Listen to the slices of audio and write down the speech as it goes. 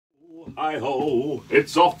Hi-ho,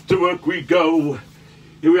 it's off to work we go.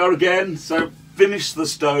 Here we are again. So, finish the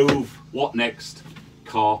stove. What next?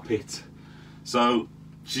 Carpet. So,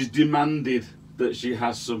 she's demanded that she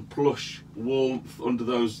has some plush warmth under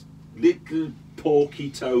those little porky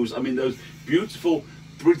toes. I mean, those beautiful,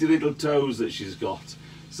 pretty little toes that she's got.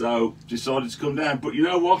 So, decided to come down. But you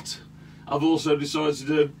know what? I've also decided to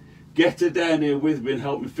do? Get her down here with me and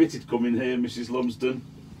help me fit it coming here, Mrs. Lumsden.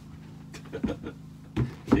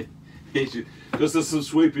 Because there's some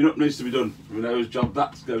sweeping up needs to be done. We know whose job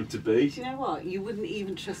that's going to be. Do you know what? You wouldn't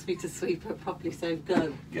even trust me to sweep it properly, so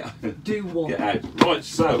go. Yeah. Do one. Get out. Right,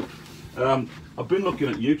 so, I've been looking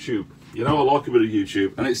at YouTube. You know, I like a bit of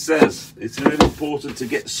YouTube. And it says it's really important to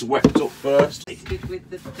get swept up first. It's good with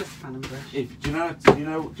the dustpan and brush. Do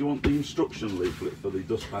you want the instruction leaflet for the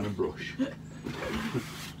dustpan and brush?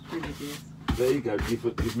 There you go.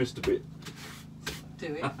 You've missed a bit. Do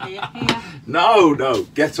it. Here, here. No,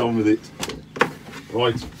 get on with it.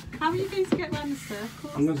 Right. How are you going to get around the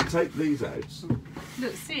circles? I'm going to take these out.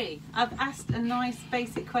 Look, see, I've asked a nice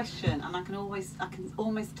basic question, and I can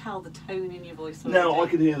almost tell the tone in your voice already. No, I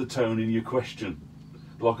can hear the tone in your question.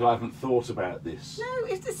 Like I haven't thought about this. No,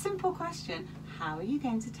 it's a simple question. How are you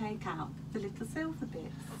going to take out the little silver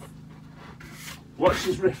bits? What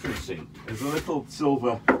she's referencing is a little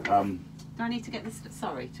silver. Do I need to get the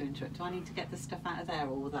sorry to interrupt. Do I need to get the stuff out of there,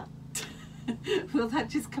 or will that will that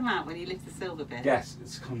just come out when you lift the silver bit? Yes,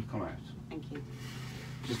 it's come out. Thank you.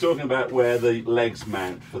 She's talking about where the legs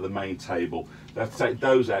mount for the main table. They have to take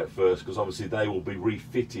those out first because obviously they will be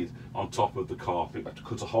refitted on top of the carpet. I have to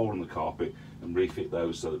cut a hole in the carpet and refit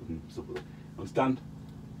those so that we can understand?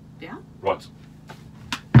 Yeah. Right.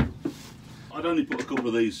 I'd only put a couple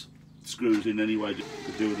of these screws in anyway to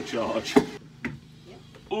do with the charge. Yeah.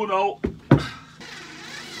 Oh no!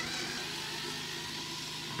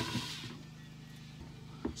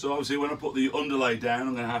 So obviously when I put the underlay down,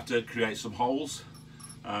 I'm going to have to create some holes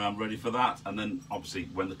ready for that, and then obviously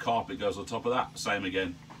when the carpet goes on top of that, same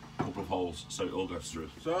again, a couple of holes so it all goes through.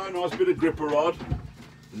 So nice bit of gripper rod.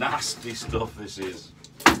 Nasty stuff this is.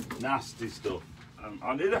 Nasty stuff.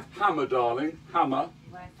 I need a hammer, darling. Hammer.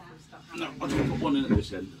 Where's the hammer stop? No, I'm going to put one in at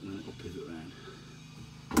this end and then it'll pivot around.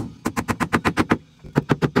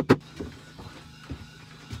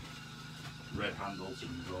 Red handles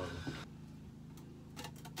from the driver.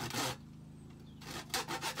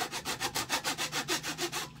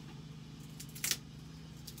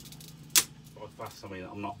 Fast, I mean,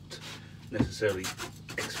 I'm not necessarily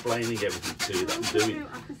explaining everything to you that I'm doing.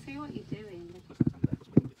 I can see what you're doing.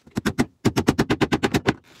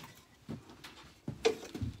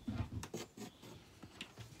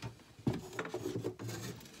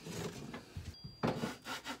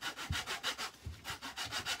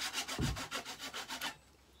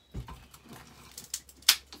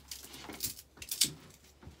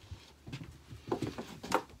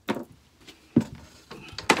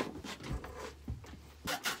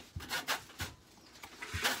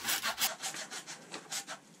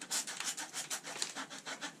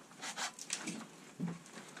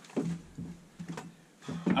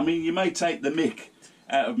 I mean, you may take the mick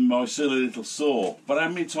out of my silly little saw, but how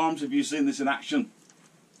many times have you seen this in action?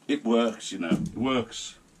 It works, you know, it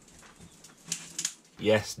works.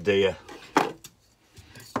 Yes, dear.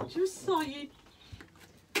 Just saw you.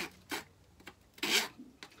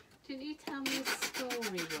 Didn't you tell me a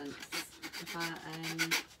story once about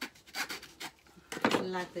a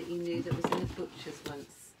lad that you knew that was in a butcher's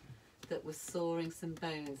once that was sawing some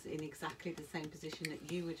bones in exactly the same position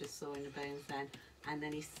that you were just sawing the bones then, and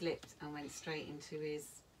then he slipped and went straight into his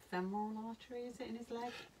femoral artery, is it, in his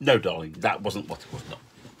leg? No, darling, that wasn't what it was, no.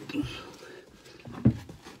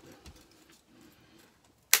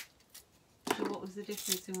 So what was the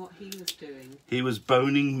difference in what he was doing? He was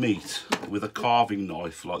boning meat with a carving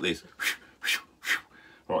knife like this.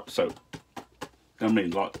 Right, so, I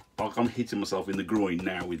mean, like I'm hitting myself in the groin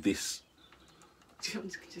now with this. Do you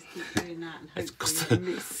want to just keep doing that and hopefully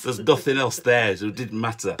you miss? There's nothing else there, so it didn't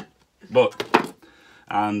matter. But,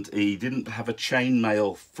 and he didn't have a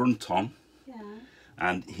chainmail front on. Yeah.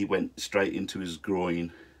 And he went straight into his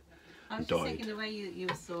groin. I was and just died. thinking the way you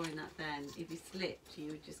were sawing that then, if you slipped, you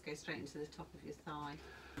would just go straight into the top of your thigh.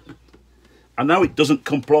 I know it doesn't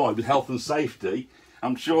comply with health and safety.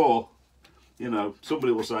 I'm sure, you know,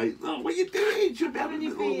 somebody will say, oh, what are you doing? You should have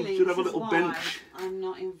a little bench. I'm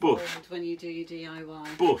not involved when you do your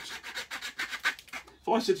DIY. But, if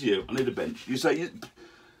I said to you, I need a bench, you say,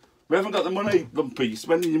 we haven't got the money, Lumpy, you're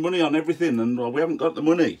spending your money on everything and we haven't got the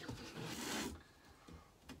money.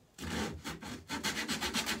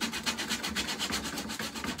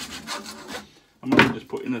 I might just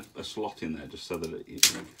put in a slot in there just so that it, you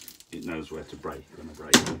know. it knows where to break when I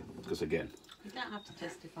break it. Because again, you don't have to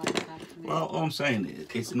justify yourself to me. well, all I'm saying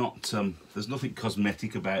it's not. There's nothing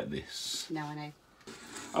cosmetic about this. No, I know.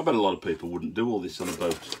 I bet a lot of people wouldn't do all this on a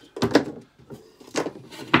boat.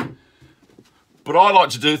 But I like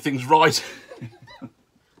to do things right.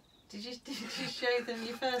 Did you show them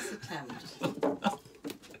your first attempt?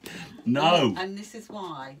 No. And this is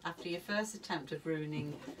why, after your first attempt of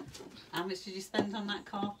ruining, how much did you spend on that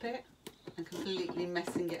carpet and completely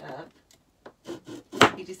messing it up?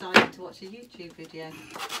 You decided to watch a YouTube video.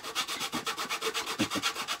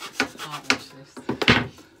 Can't watch this.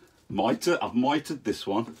 I've mitered this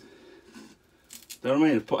one. Do you know what I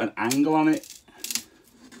mean? I've put an angle on it.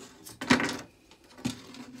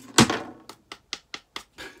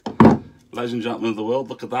 Ladies and gentlemen of the world,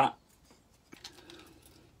 look at that.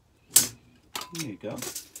 There you go.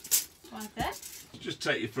 Right there. Just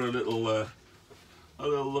take you for a little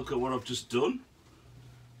look at what I've just done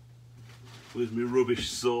with my rubbish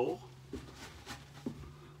saw.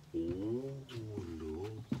 Oh, Lord.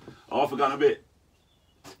 Oh, I've forgotten a bit.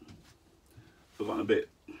 You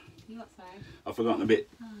what, sorry? I've forgotten a bit.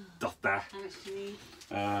 Doth there. How much do you need?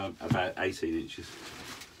 About 18 inches.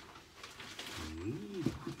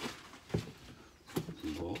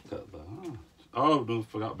 Look at that. Oh, no,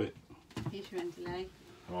 forgot a bit. Here's your underlay.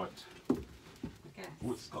 Right. I guess.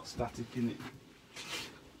 Oh, it's got static in it.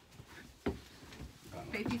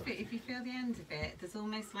 But if you feel the end of it, there's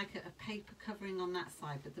almost like a paper covering on that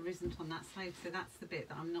side, but there isn't on that side. So that's the bit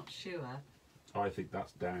that I'm not sure. I think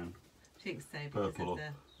that's down. I think so. Because Purple of up.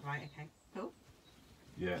 the, right, okay. Cool.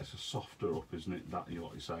 Yeah, it's a softer up, isn't it? That, you know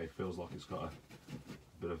what you say. It feels like it's got a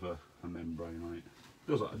bit of a membrane on it.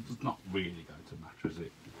 Feels like it's not really going to matter, is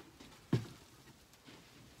it?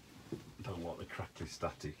 Don't want the crackly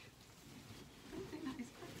static. I don't think that is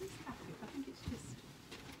quite static. I think it's just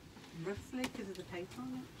roughly because of the paper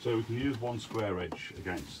on it. So we can use one square edge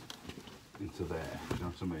into there. Do you know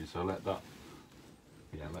what I mean? So let that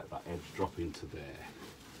edge drop into there.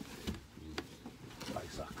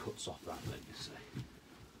 Like that cuts off that then, you see.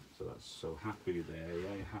 So that's so happy there.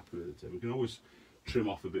 Yeah, you're happy with it. We can always trim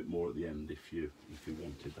off a bit more at the end if you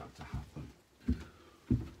wanted that to happen.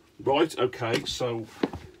 Right. Okay. So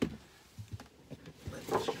let's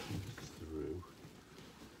come through,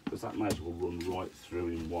 because that might as well run right through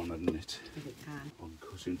in one, hadn't it? If it can. On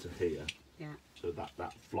cut into here. Yeah. So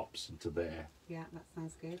that flops into there. Yeah, that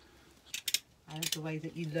sounds good. That is the way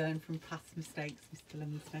that you learn from past mistakes, Mr.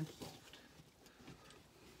 Lumsden.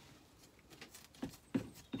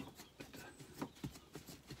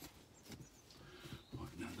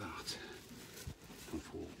 Right, now that can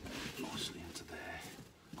fall nicely into there.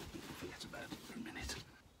 Forget about it for a minute.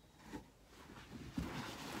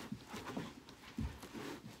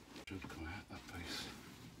 Should come out that piece.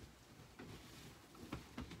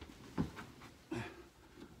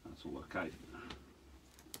 That's all okay.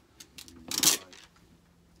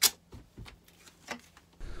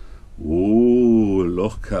 Ooh,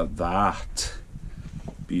 look at that.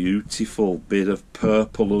 Beautiful bit of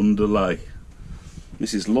purple underlay.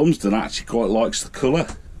 Mrs. Lumsden actually quite likes the colour.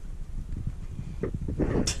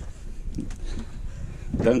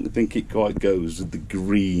 Don't think it quite goes with the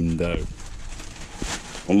green though.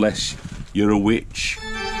 Unless you're a witch.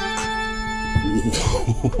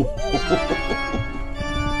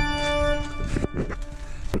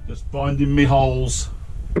 Just finding me holes.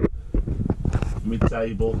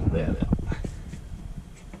 Mid-table, there they are.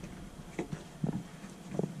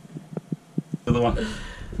 The other one.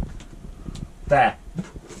 There.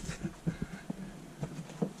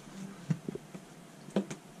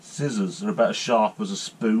 Scissors are about as sharp as a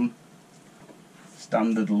spoon.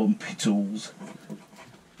 Standard Lumpy tools.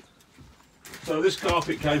 So this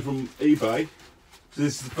carpet came from eBay. So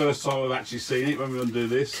this is the first time I've actually seen it when we undo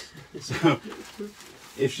this. So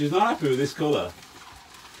if she's not happy with this colour,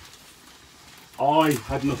 I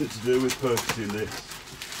had nothing to do with purchasing this.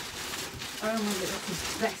 Oh my god,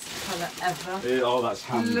 that's the best colour ever. Yeah, oh, that's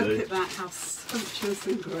handy. Look at that, how sumptuous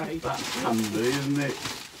and great. That's handy, isn't it?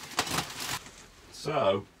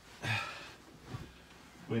 So,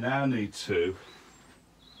 we now need to,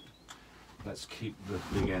 let's keep the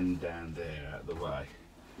big end down there out of the way.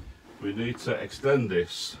 We need to extend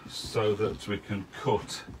this so that we can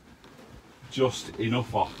cut just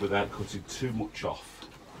enough off without cutting too much off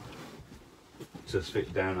to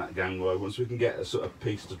fit down that gangway. Once we can get a sort of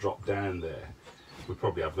piece to drop down there, we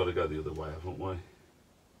probably have got to go the other way, haven't we?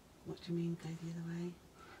 What do you mean, go the other way?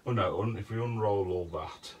 Oh no, if we unroll all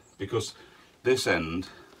that, because this end,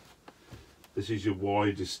 this is your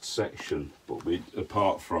widest section, but we,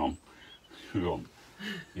 apart from, hang on,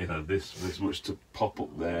 you know, this much to pop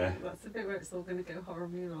up there. That's the bit where it's all going to go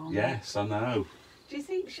horribly wrong. Yes, I know. Do you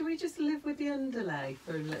think, should we just live with the underlay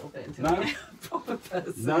for a little bit until No. we get a proper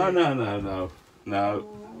person? No. Oh,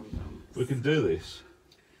 We can do this.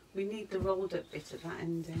 we need the rolled up bit at that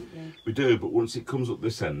end, don't we? We do, but once it comes up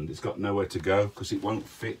this end, it's got nowhere to go because it won't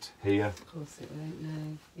fit here. Of course it won't,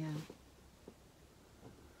 no. Yeah.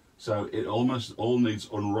 So it almost all needs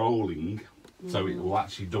unrolling, so it will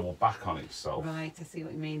actually double back on itself. Right, I see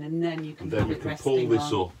what you mean. And then you can And then have we it can pull resting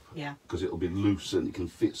this on. up Yeah. because it'll be loose and it can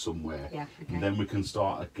fit somewhere. Yeah, okay. And then we can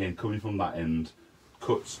start again coming from that end,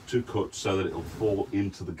 two cuts so that it'll fall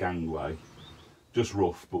into the gangway. Just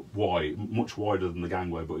rough, but wide, much wider than the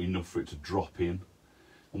gangway, but enough for it to drop in.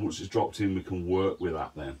 And once it's dropped in, we can work with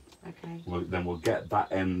that then. Okay. Then we'll get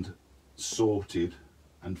that end sorted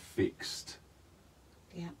and fixed.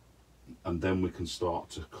 Yeah. And then we can start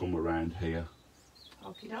to come around here.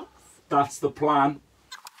 Okie doks. That's the plan.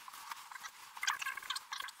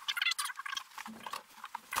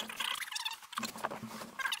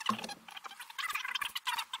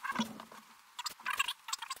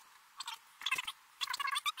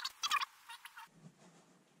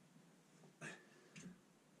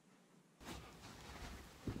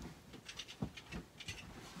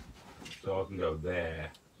 So I can go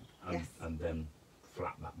there and, Yes. and then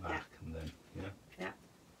flap that back and then, yeah. Yeah.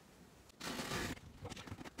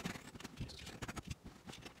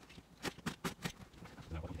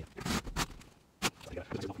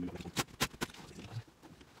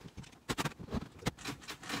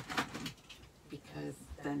 Because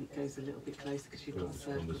then it goes a little bit closer because you've got a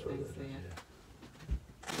circle This way, base there.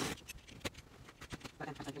 yeah.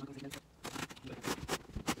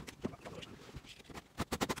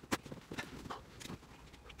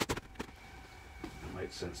 It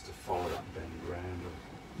makes sense to follow that bend round.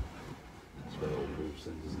 That's where it all moves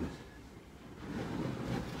then, doesn't it?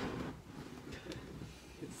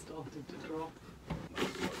 It's starting to drop.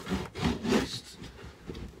 Just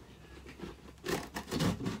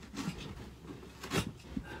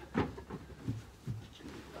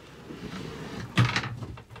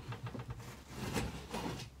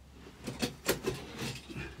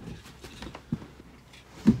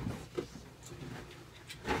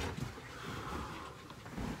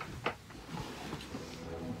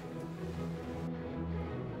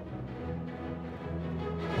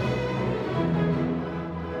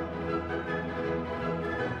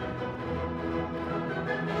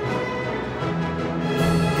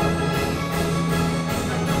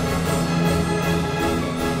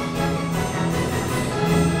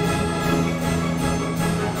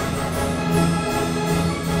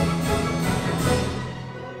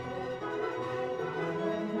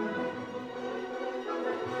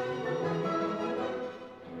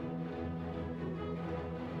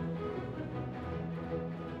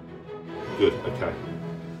good, okay.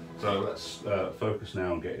 So let's focus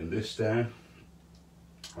now on getting this down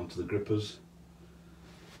onto the grippers.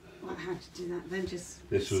 Well, how to do that? Then just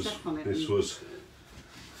This was step on it. this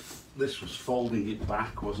was folding it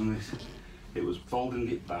back, wasn't it? It was folding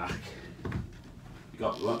it back. You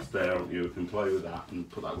got that's there, haven't you? We can play with that and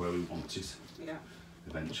put that where we want it Yeah.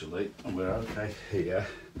 eventually. And we're okay here.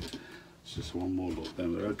 It's just one more look,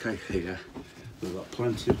 then we're okay here. We've got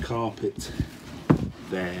plenty of carpet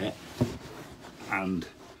there and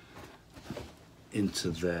into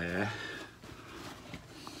there.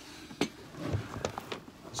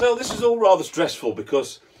 So this is all rather stressful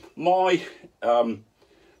because my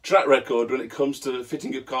track record when it comes to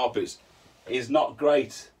fitting up carpets is not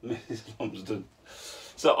great, Mrs. Lumsden.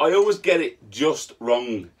 So I always get it just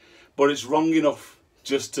wrong, but it's wrong enough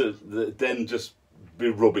just to then just be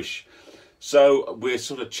rubbish. So we're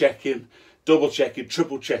sort of checking, double checking,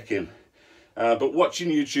 triple checking. But watching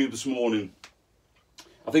YouTube this morning,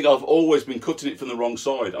 I think I've always been cutting it from the wrong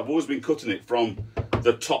side. I've always been cutting it from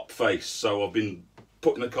the top face. So I've been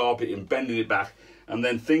putting the carpet in, bending it back, and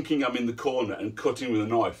then thinking I'm in the corner and cutting with a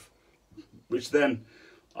knife, which then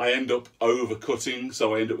I end up over cutting,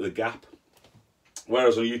 so I end up with a gap.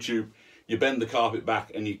 Whereas on YouTube, you bend the carpet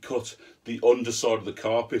back and you cut the underside of the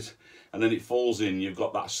carpet, and then it falls in, you've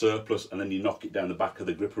got that surplus, and then you knock it down the back of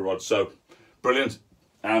the gripper rod. So, brilliant.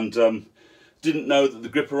 And didn't know that the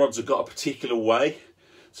gripper rods have got a particular way.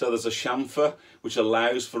 So there's a chamfer, which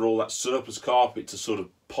allows for all that surplus carpet to sort of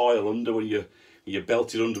pile under when you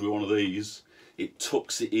belt it under with one of these. It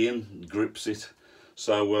tucks it in, grips it.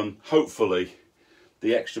 So hopefully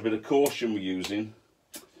the extra bit of caution we're using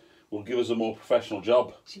will give us a more professional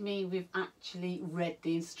job. Do you mean we've actually read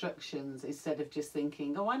the instructions instead of just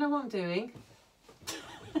thinking, oh, I know what I'm doing?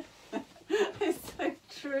 It's so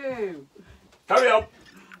true. Carry on.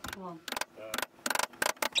 Come on.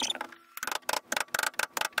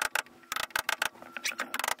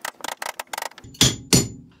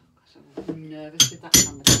 I'm nervous with that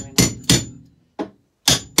camera going on.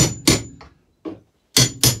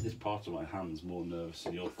 This part of my hand's more nervous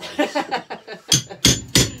than your face.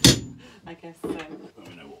 I guess so. Let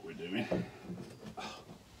me know what we're doing.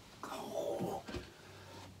 Oh.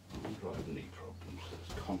 Driving knee problems.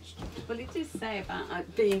 It's constant. Well, it did say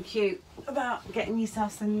about being cute, about getting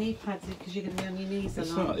yourself some knee pads because you're going to be on your knees a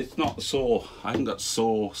lot. It's not sore. I haven't got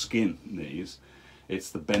sore skin knees.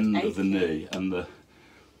 It's the bend of the knee and the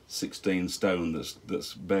 16 stone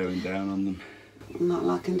that's bearing down on them. Not a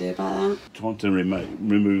lot I can do about that. I want to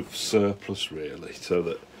remove surplus really, so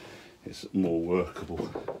that it's more workable.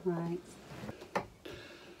 Right.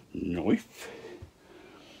 Knife.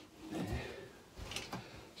 There.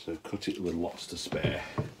 So cut it with lots to spare.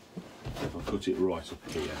 If I cut it right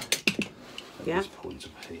up here, at this point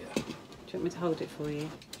up here. Do you want me to hold it for you?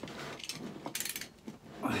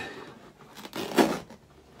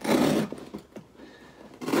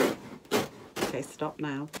 Okay, stop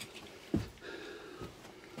now.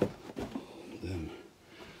 Then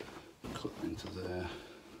cut into there.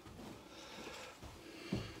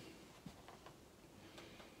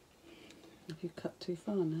 Have you cut too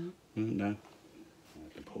far now? No.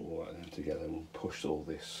 I can put all that together. We'll push all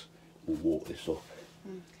this. We'll walk this up.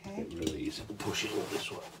 Okay. Get really easy. We'll push it all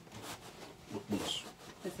this way. Once.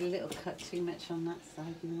 There's a little cut too much on that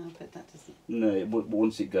side now, but that doesn't. No,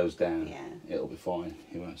 once it goes down, Yeah. it'll be fine.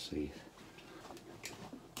 You won't see it.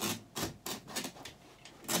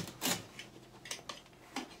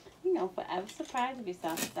 You know, forever so proud of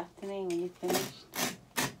yourself this afternoon when you finished.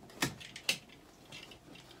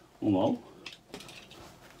 Oh no.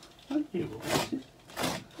 Thank you.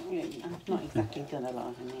 I've not exactly done a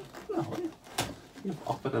lot, have you? No, you've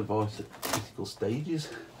offered advice at critical stages.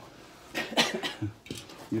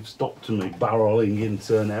 You've stopped me barrelling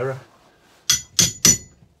into an error.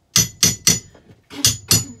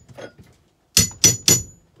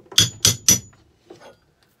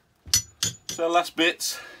 So last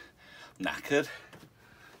bits, knackered,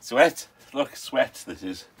 sweat. Look, sweat. This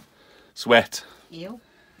is sweat. You?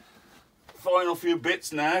 Final few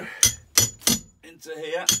bits now into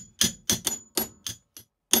here.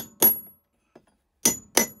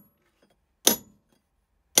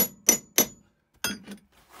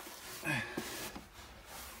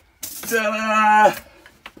 Ta-da!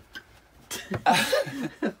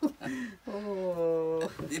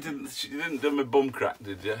 Oh. You didn't do my bum crack,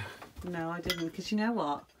 did you? No, I didn't, because you know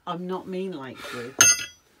what? I'm not mean like you.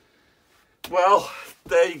 Well,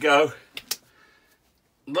 there you go.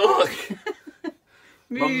 Look!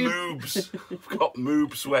 My moobs. I've got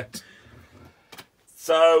moob sweat.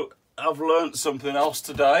 So, I've learnt something else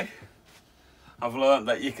today. I've learnt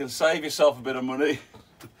that you can save yourself a bit of money.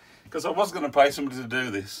 Because I was going to pay somebody to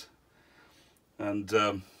do this. And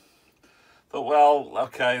thought, well,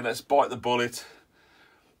 okay, let's bite the bullet.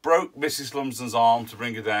 Broke Mrs. Lumsden's arm to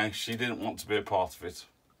bring her down. She didn't want to be a part of it.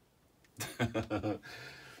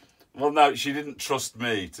 Well, no, she didn't trust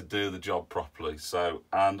me to do the job properly. So,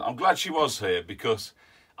 and I'm glad she was here because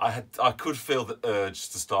I could feel the urge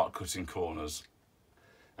to start cutting corners.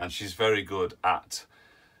 And she's very good at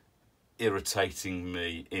irritating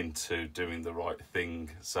me into doing the right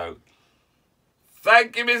thing. So,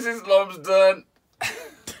 thank you, Mrs. Lumsden.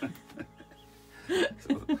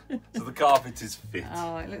 So the carpet is fit.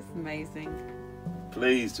 Oh, it looks amazing.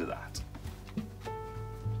 Pleased with that.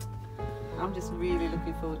 I'm just really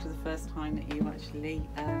looking forward to the first time that you actually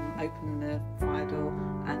open the fire door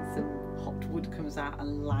and some hot wood comes out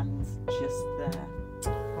and lands just there.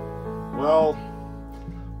 Well,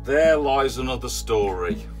 there lies another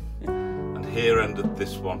story. And here ended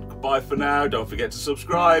this one. Goodbye for now. Don't forget to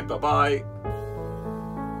subscribe. Bye-bye.